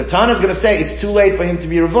 What the Tana is going to say, it's too late for him to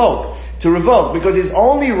revoke, because his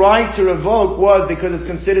only right to revoke was because it's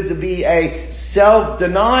considered to be a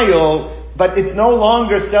self-denial, but it's no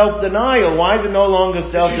longer self-denial. Why is it no longer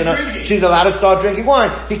self-denial? She's allowed to start drinking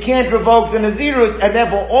wine. He can't revoke the Nazirus, and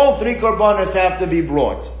therefore all three korbanos have to be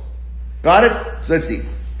brought. Got it? So let's see.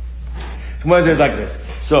 So Moses says like this.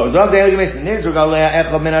 So, one of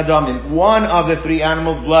the three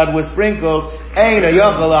animals' blood was sprinkled.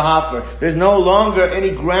 There's no longer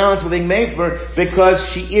any grounds for being made for it because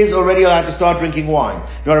she is already allowed to start drinking wine.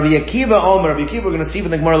 Now, Rabbi Akiva, we're going to see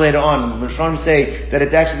from the Gemara later on. Rishonim say that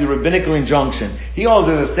it's actually a rabbinical injunction. He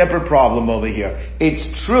also has a separate problem over here. It's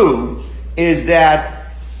true is that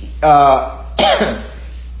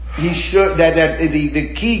he should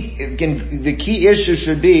the key issue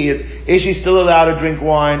should be is she still allowed to drink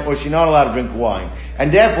wine or is she not allowed to drink wine?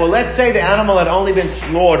 And therefore, let's say the animal had only been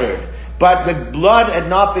slaughtered, but the blood had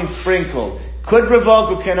not been sprinkled. Could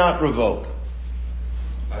revoke or cannot revoke?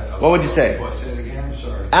 I What would you say? What? Say it again. I'm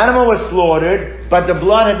sorry. Animal was slaughtered, but the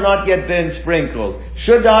blood had not yet been sprinkled.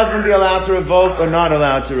 Should the husband be allowed to revoke or not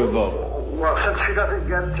allowed to revoke? Well, since she doesn't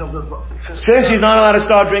get till the... Since she's not allowed to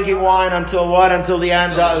start drinking wine until what? Until the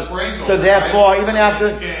end. So therefore, even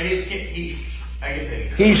after...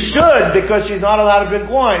 He should, because she's not allowed to drink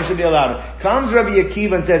wine, should be allowed to. Comes Rabbi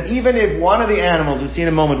Akiva and says, even if one of the animals, we'll see in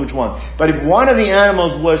a moment which one, but if one of the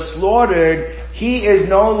animals was slaughtered, he is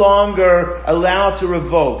no longer allowed to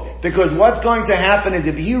revoke. Because what's going to happen is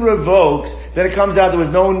if he revokes, then it comes out there was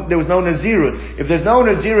no Nazirus. If there's no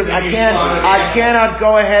Nazirus, I cannot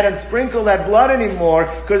go ahead and sprinkle that blood anymore,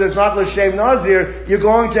 because it's not L'Shem Nazir. You're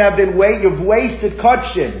going to have you've wasted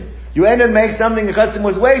Kodshin. You end up make something the custom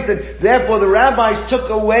was wasted. Therefore, the rabbis took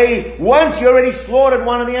away, once you already slaughtered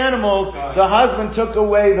one of the animals, the husband took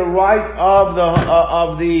away the right of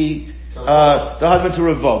the husband to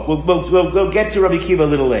revoke. We'll get to Rabbi Akiva a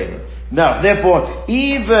little later. Now, therefore,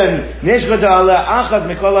 even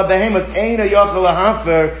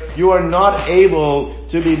you are not able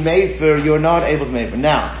to be mefer. You are not able to mefer.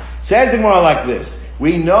 Now, says the Gemara like this: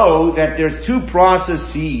 we know that there's two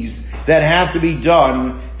processes that have to be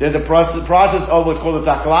done. There's a process of what's called the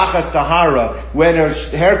taklachas tahara, when her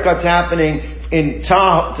haircut's happening in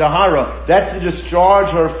tahara. That's to discharge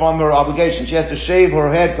her from her obligation. She has to shave her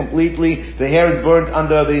head completely. The hair is burnt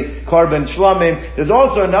under the korban shlamim. There's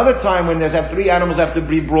also another time when there's three animals have to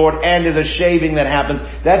be brought, and there's a shaving that happens.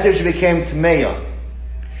 That's if she became tameya.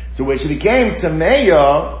 So when she became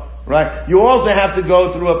tameya, right, you also have to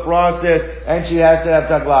go through a process, and she has to have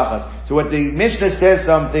taklachas. So what the Mishnah says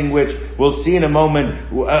something which we'll see in a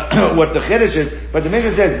moment what the Chiddush is, but the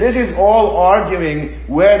Mishnah says this is all arguing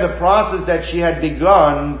where the process that she had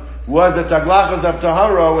begun was the taglachas of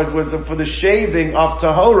Tahara, was for the shaving of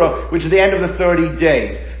Tahara, which is the end of the 30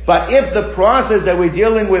 days. But if the process that we're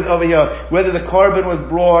dealing with over here, whether the korban was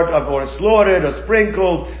brought or slaughtered or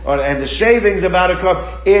sprinkled, and the shavings about a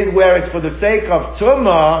korban, is where it's for the sake of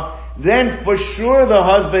Tumah, then for sure the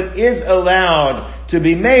husband is allowed to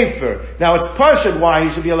be mefer. Now it's partial why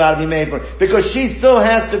he should be allowed to be mefer, because she still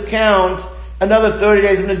has to count another 30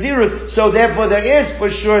 days of Nazirus, so therefore there is for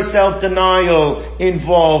sure self-denial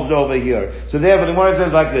involved over here. So therefore the Gemara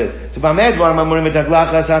says like this: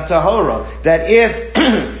 that if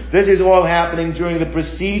this is all happening during the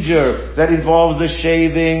procedure that involves the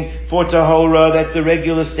shaving for Tahora, that's the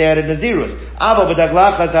regular standard Nazirus. But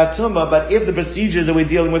if the procedure that we're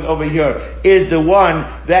dealing with over here is the one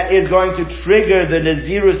that is going to trigger the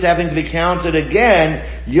Nazirus having to be counted again,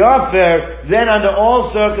 Yafer, then under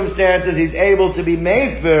all circumstances he's able to be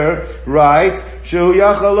Mefer, right? Because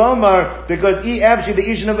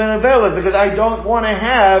because I don't want to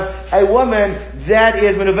have a woman that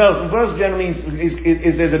is menuvelis. Menuvelis generally means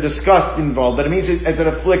is there's a disgust involved, but it means it's an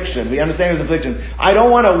affliction. We understand it's an affliction. I don't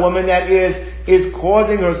want a woman that is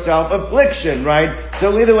causing herself affliction, right?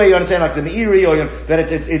 So either way, you understand, like the Meiri, or that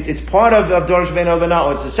it's part of Dorish Ben Ovana,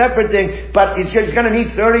 or it's a separate thing, but he's going to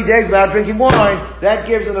need 30 days without drinking wine. That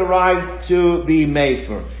gives him the right to be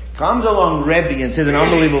mefer. Comes along Rabbi and says an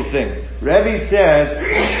unbelievable thing. Rabbi says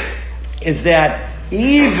is that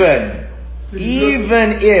even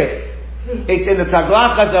if it's in the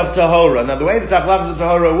taglachas of Tahora. Now the way the taglachas of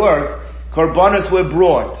Tahora worked, korbanos were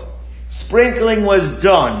brought, sprinkling was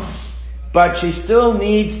done, but she still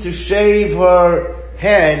needs to shave her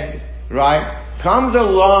head, right? Comes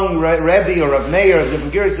along Rebbe or Rav Meir of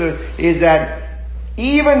different Girsa is that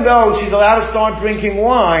even though she's allowed to start drinking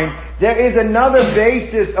wine, there is another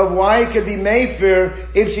basis of why it could be mefer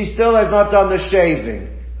if she still has not done the shaving.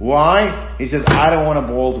 Why? He says, I don't want a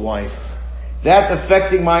bald wife. That's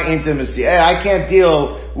affecting my intimacy. I can't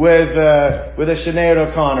deal with a Sinead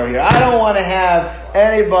O'Connor here. I don't want to have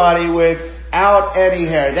anybody without any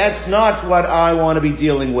hair. That's not what I want to be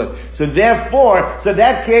dealing with. So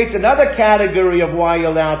that creates another category of why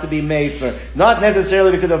you're allowed to be mefer. Not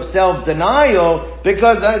necessarily because of self-denial,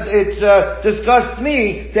 because it disgusts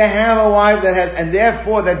me to have a wife that has, and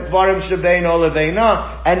therefore that's dvarim shebeino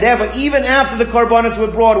leveina, and therefore even after the korbanos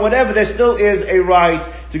were brought, whatever, there still is a right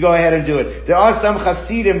to go ahead and do it. There are some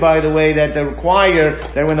Hasidim, by the way, that they require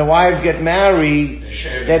that when the wives get married,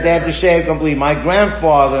 that they have to shave completely. My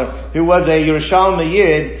grandfather, who was a Yerushalmi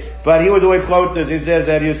Yid, but he was always quoted, he says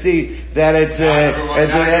that you see that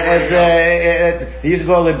he used to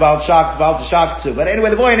call it Baal Shaktu. But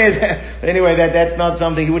anyway, the point is, that's not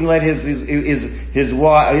something, he wouldn't let his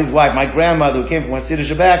wife, my grandmother who came from Hasidic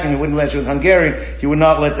Shabbat, and he wouldn't let, she was Hungarian, he would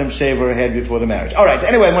not let them shave her head before the marriage. Alright,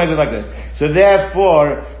 anyway, the point is like this. So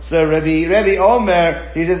therefore, Rabbi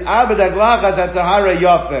Omer, he says, Abed Aglachas at Tahara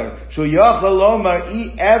Yofer, Shu Yochel Omer,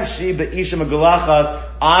 I Evshi Be'isha Megalachas,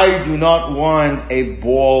 I do not want a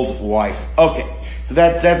bald wife. Okay, so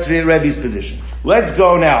that's Rebbe's position. Let's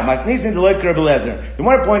go now. The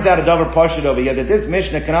Gemara points out a davar pashut over here that this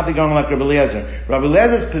Mishnah cannot be going like Rabbi Eliezer. Rabbi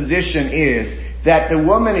Eliezer's position is that the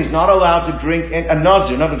woman is not allowed to drink, a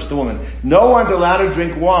Nazir, not just the woman. No one's allowed to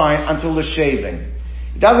drink wine until the shaving.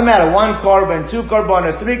 It doesn't matter, 1 korban, 2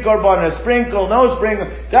 korbanos, 3 korbanos, sprinkle, no sprinkle.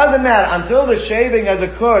 Doesn't matter. Until the shaving has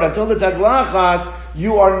occurred, until the taglachas,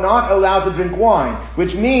 you are not allowed to drink wine.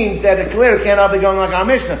 Which means that it clearly cannot be going like our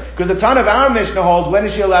Mishnah. Because the ton of our Mishnah holds, when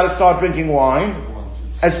is she allowed to start drinking wine?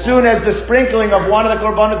 As soon as the sprinkling of one of the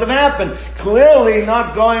korbanos have happened. Clearly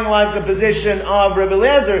not going like the position of Rabbi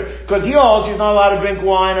Eliezer, because he holds she's not allowed to drink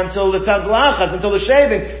wine until the taglachas, until the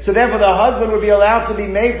shaving. So therefore the husband would be allowed to be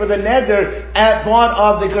made for the neder at part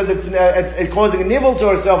of, because it's causing a nibble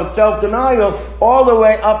to herself, it's self-denial, all the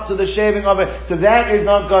way up to the shaving of it. So that is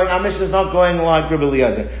not going, our Mishnah is not going like Rabbi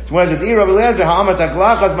Eliezer. So when it says, Rabbi Eliezer, ha'amar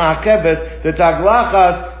taglachas ma'akeves, the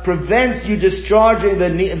taglachas prevents you discharging the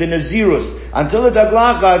Nazirus. Until the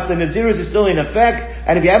taglachas, the Nazirus is still in effect,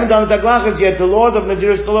 and if you haven't done the taglachas yet, the laws of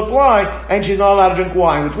Nazirus still apply, and she's not allowed to drink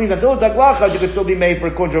wine, which means until the taglachas, you could still be made for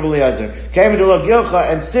Rabbi Eliezer.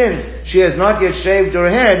 And since she has not yet shaved her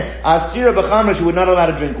head, asira b'chamra, she would not allow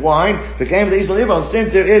to drink wine.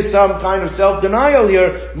 Since there is some kind of self-denial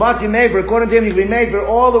here, mati mefer, according to him, you can be made for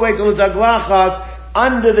all the way till the taglachas,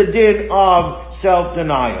 under the din of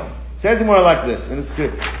self-denial. Says it more like this, and it's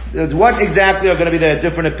good. What exactly are going to be the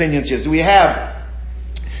different opinions here? So we had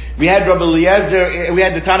Rabbi Eliezer, we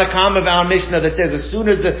had the Tanakam of our Mishnah that says as soon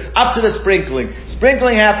as up to the sprinkling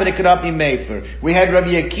happened, it could not be made for. We had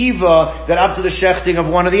Rabbi Akiva that up to the shechting of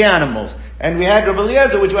one of the animals. And we had Rabbi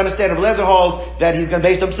Eliezer, which you understand, Rabbi Eliezer holds that he's going to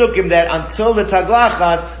base on Sukkim, that until the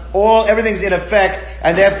taglachas, everything's in effect,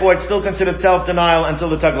 and therefore it's still considered self-denial until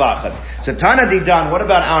the taglachas. So Tana Didan, what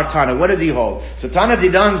about our Tana? What does he hold? So Tana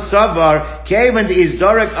Didan Savar, Kevan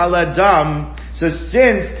Izdarek Aladam. So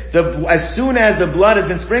since as soon as the blood has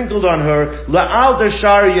been sprinkled on her, la'al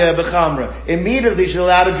dasharya b'chamra, immediately she's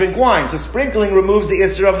allowed to drink wine. So sprinkling removes the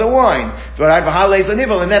isser of the wine.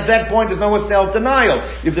 And at that point there's no more self-denial.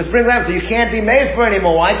 If the sprinkling happens, so you can't be made for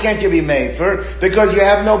anymore. Why can't you be made for? Because you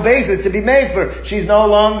have no basis to be made for. She's no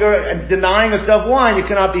longer denying herself wine, you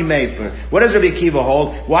cannot be made for. What does Rabbi Akiva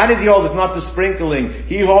hold? Why does he hold it's not the sprinkling?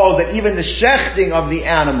 He holds that even the shechting of the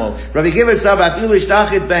animal. Rabbi Akiva says,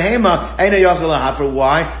 for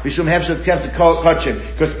why? Because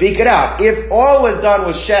speak it out. If all was done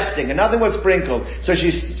was shechting and nothing was sprinkled, so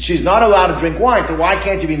she's not allowed to drink wine, so why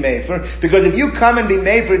can't you be made for? Because if you come and be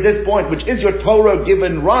made for at this point, which is your Torah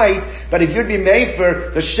given right, but if you'd be made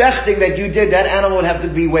for the shechting that you did, that animal would have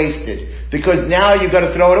to be wasted. Because now you've got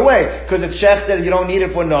to throw it away. Because it's shechted, you don't need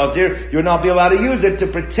it for Nazir. You'll not be allowed to use it to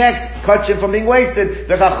protect kachim from being wasted.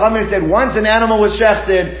 The Chachamim said once an animal was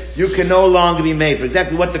shechted, you can no longer be made for.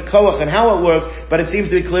 Exactly what the koach and how it works, but it seems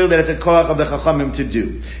to be clear that it's a koach of the Chachamim to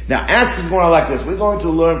do. Now ask us more like this. We're going to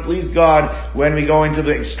learn, please God, when we go into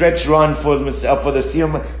the stretch run for the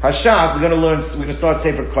Siyum Hashas, we're going to start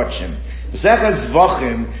Sefer Kachim. B'sechas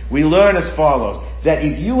Zvachim, we learn as follows, that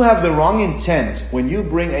if you have the wrong intent when you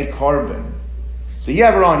bring a korban, so you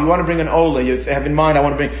have it on, you want to bring an olah, you have in mind, I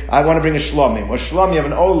want to bring a shlomim, or shlomim, you have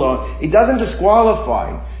an olah, it doesn't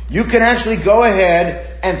disqualify. You can actually go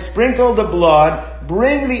ahead and sprinkle the blood,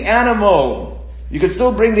 bring the animal. You could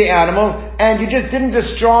still bring the animal, and you just didn't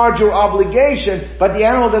discharge your obligation, but the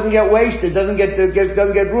animal doesn't get wasted, doesn't get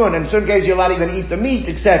ruined. In certain cases, you're allowed to even eat the meat,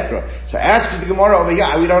 etc. So ask the Gemara over here,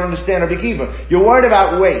 we don't understand Rabbi Akiva. You're worried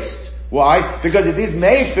about waste. Why? Because if he's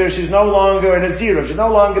made for, she's no longer a Nazira. If she's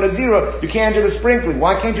no longer a Nazira, you can't do the sprinkling.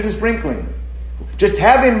 Why can't you do sprinkling? Just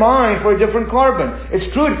have in mind for a different korban. It's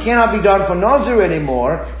true it cannot be done for Nazir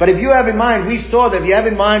anymore, but if you have in mind, we saw that if you have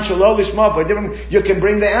in mind Shalol Lishma for a different, you can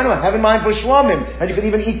bring the animal. Have in mind for Shlomim, and you can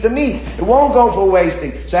even eat the meat. It won't go for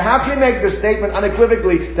wasting. So how can you make the statement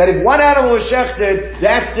unequivocally that if one animal is shechted,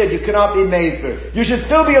 that's it, you cannot be made for. You should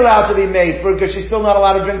still be allowed to be made for because she's still not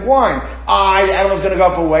allowed to drink wine. The animal's going to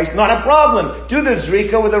go for waste. Not a problem. Do the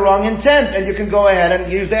zrika with the wrong intent, and you can go ahead and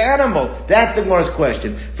use the animal. That's the Gemara's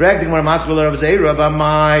question. Why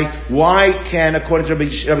can, according to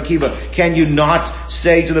Rabbi Akiva, can you not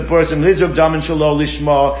say to the person,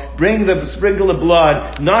 sprinkle the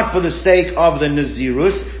blood, not for the sake of the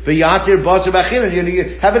Nazirus, but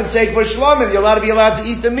have it sake for Shlomim, you're allowed to be allowed to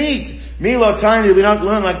eat the meat. Milo tiny, we don't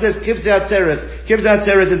learn like this. Kivzat Teres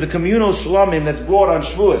is the communal Shlomim that's brought on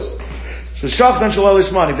Shavuos. So Shachtan Shalol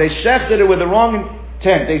Lishman, if they shechted it with the wrong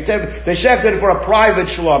tent. They shechted it for a private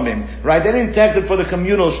shlomim, right? They didn't tent it for the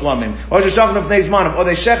communal shlomim. Or they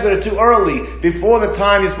shechted it too early, before the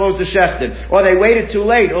time you're supposed to shecht it. Or they waited too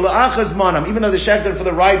late. Or the achaz manam, even though they shechted it for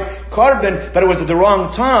the right carbon, but it was at the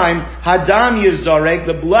wrong time, hadam yizarek,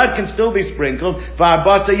 the blood can still be sprinkled,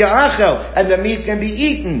 va'abasa ya'achel, and the meat can be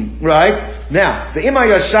eaten, right? Now, the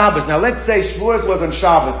Imay Shabbos. Now, let's say Shavuos was on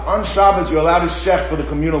Shabbos. On Shabbos, you're allowed to shecht for the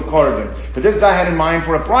communal korban. But this guy had in mind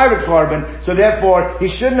for a private korban, so therefore,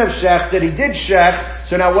 he shouldn't have shechted. He did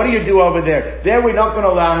shecht. So now, what do you do over there? There, we're not going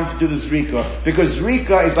to allow him to do the zrika, because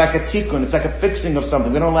zrika is like a tikkun. It's like a fixing of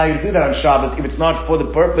something. We don't allow you to do that on Shabbos if it's not for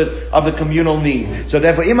the purpose of the communal need. So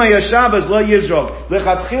therefore, Imay Shabbos lo yizrok.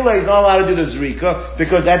 Lechatchila is not allowed to do the zrika,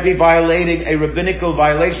 because that'd be violating a rabbinical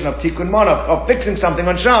violation of tikkun mana, of fixing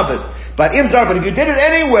something on Shabbos. But if you did it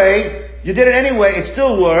anyway, it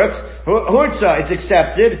still works. Hurtza, it's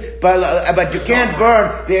accepted, but you can't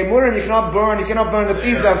burn the emurim. You cannot burn the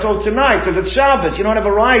pieces until tonight because it's Shabbos. You don't have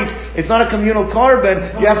a right. It's not a communal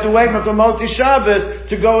korban. You have to wait until Motzi Shabbos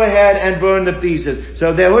to go ahead and burn the pieces. So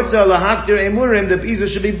the hurtza lahaktir emurim, the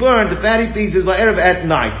pieces should be burned, the fatty pieces la'erev at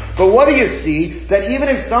night. But what do you see? That even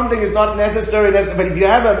if something is not necessary, but if you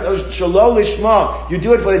have a shalol lishma, you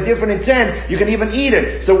do it for a different intent, you can even eat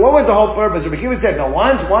it. So what was the whole purpose? Rabbi Kiva said, now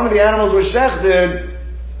once one of the animals was shechted,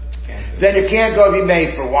 then you can't go be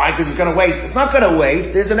made for. Why? Because it's going to waste. It's not going to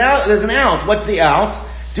waste. There's an out. What's the out?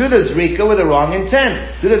 Do the zrika with the wrong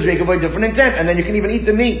intent. Do the zrika with a different intent, and then you can even eat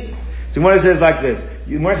the meat. So Gemara says like this.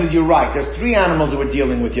 Gemara says, you're right. There's three animals that we're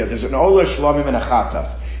dealing with here. There's an ola, shlomim, and a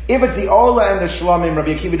chatas. If it's the ola and the shlomim,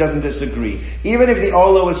 Rabbi Akiva doesn't disagree. Even if the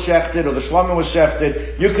ola was shechted or the shlomim was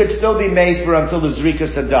shechted, you could still be made for until the zrika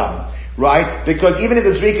sadam. Right? Because even if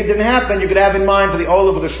the zrika didn't happen, you could have in mind for the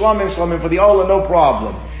ola for the shlomim for the ola, no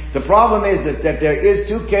problem. The problem is that there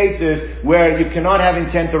is two cases where you cannot have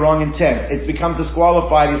intent, the wrong intent. It becomes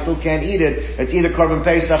disqualified, you still can't eat it. It's either korban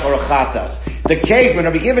pesach or a chatas. The case when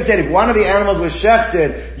Rabbi Akiva said if one of the animals was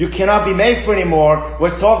shechted, you cannot be made for anymore,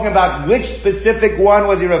 was talking about which specific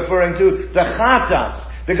one was he referring to? The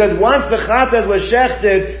chatas. Because once the chatas was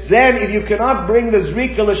shechted, then if you cannot bring the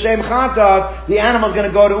zrika l'shem chatas, the animal's going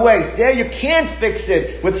to go to waste. There you can't fix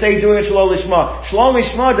it with, say, doing a shalol lishma. Shalol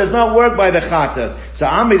lishma does not work by the chatas. So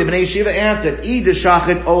Amri, the Bnei Yeshiva answered, either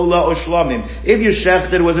shachit ola or shlomim. If you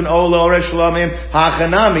shechted was an ola or a shlomim,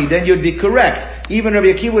 hachanami, then you'd be correct. Even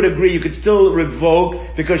Rabbi Akiva would agree you could still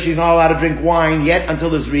revoke because she's not allowed to drink wine yet until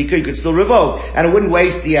the zrika, you could still revoke. And it wouldn't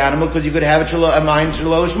waste the animal because you could have a mind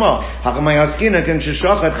shalol lishma.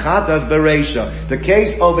 The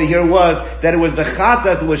case over here was that it was the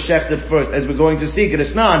chatas that was shechted first, as we're going to see. That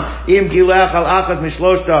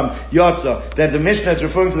the Mishnah is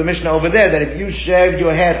referring to the Mishnah over there, that if you shaved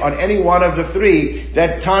your head on any one of the three,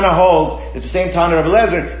 that Tana holds, it's the same Tana of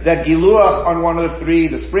Eliezer, that giluach on one of the three,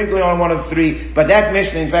 the sprinkling on one of the three, but that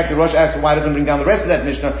Mishnah, in fact, the Rosh asks why doesn't bring down the rest of that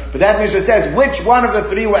Mishnah, but that Mishnah says which one of the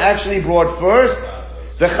three were actually brought first?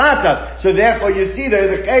 The chatas. So therefore you see there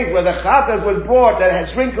is a case where the chatas was brought, that had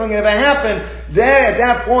sprinkling never happened. There, at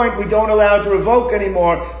that point, we don't allow it to revoke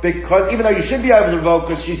anymore, because even though you should be able to revoke,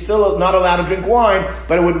 because she's still not allowed to drink wine,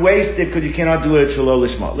 but it would waste it because you cannot do it at shalol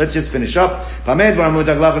lishma. Let's just finish up. We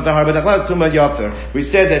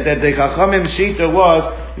said that the Chachamim Shita was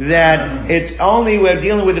that it's only we're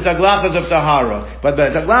dealing with the taglachas of tahara, but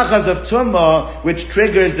the taglachas of tumah, which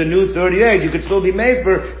triggers the new 30 days, you could still be made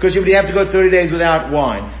for, because you would have to go 30 days without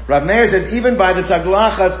wine. Rav Meir says even by the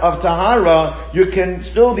taglachas of tahara, you can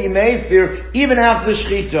still be made for, even after the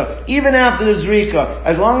shchita, even after the zrika,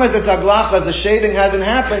 as long as the taglachas, the shaving hasn't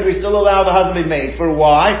happened, we still allow the husband to be made for.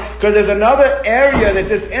 Why? Because there's another area that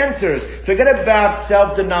this enters. Forget about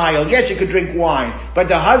self-denial. Yes, you could drink wine, but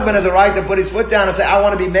the husband has a right to put his foot down and say, I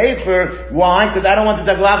want to be made for. Why? Because I don't want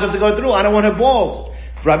the taglachas to go through. I don't want her bald.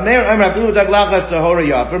 Because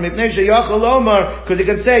he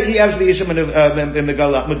can say,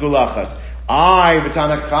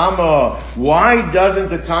 why doesn't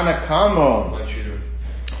the Tanakama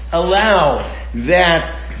allow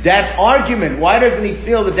that argument? Why doesn't he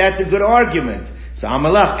feel that that's a good argument? So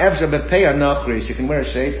Amalach, you can wear a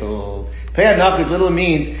sheitel. Pei anachris literally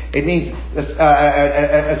means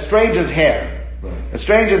a stranger's hair. A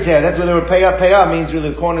stranger's hair. That's where the word peah means really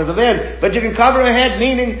the corners of the head. But you can cover her head,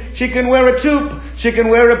 meaning she can wear a tup, she can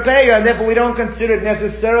wear a peah, and therefore we don't consider it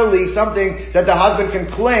necessarily something that the husband can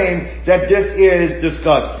claim that this is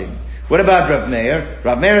disgusting. What about Rav Meir?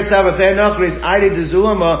 Rav Meir said,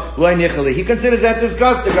 he considers that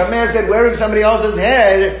disgusting. Rav Meir said, wearing somebody else's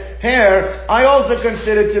hair, I also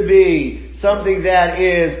consider to be something that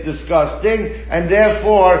is disgusting, and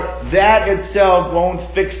therefore that itself won't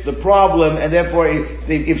fix the problem, and therefore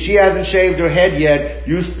if she hasn't shaved her head yet,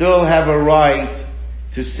 you still have a right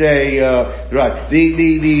to say, right. Rabbi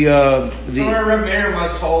Meir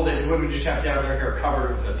was told that women just have to have their hair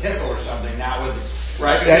covered with a tickle or something. That would,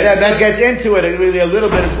 right? That gets into it really a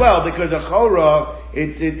little bit as well, because a chora,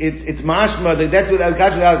 it's mashma. That's what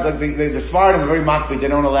the Sfardim are very makbid.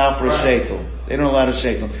 They don't allow for a sheitel. They don't allow a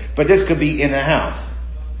sheitel. But this could be in a house.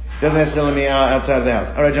 Doesn't necessarily mean outside of the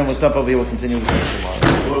house. All right, John, we'll stop over here. We'll continue with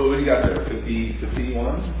tomorrow. What do you got there? 50,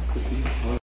 51? 50?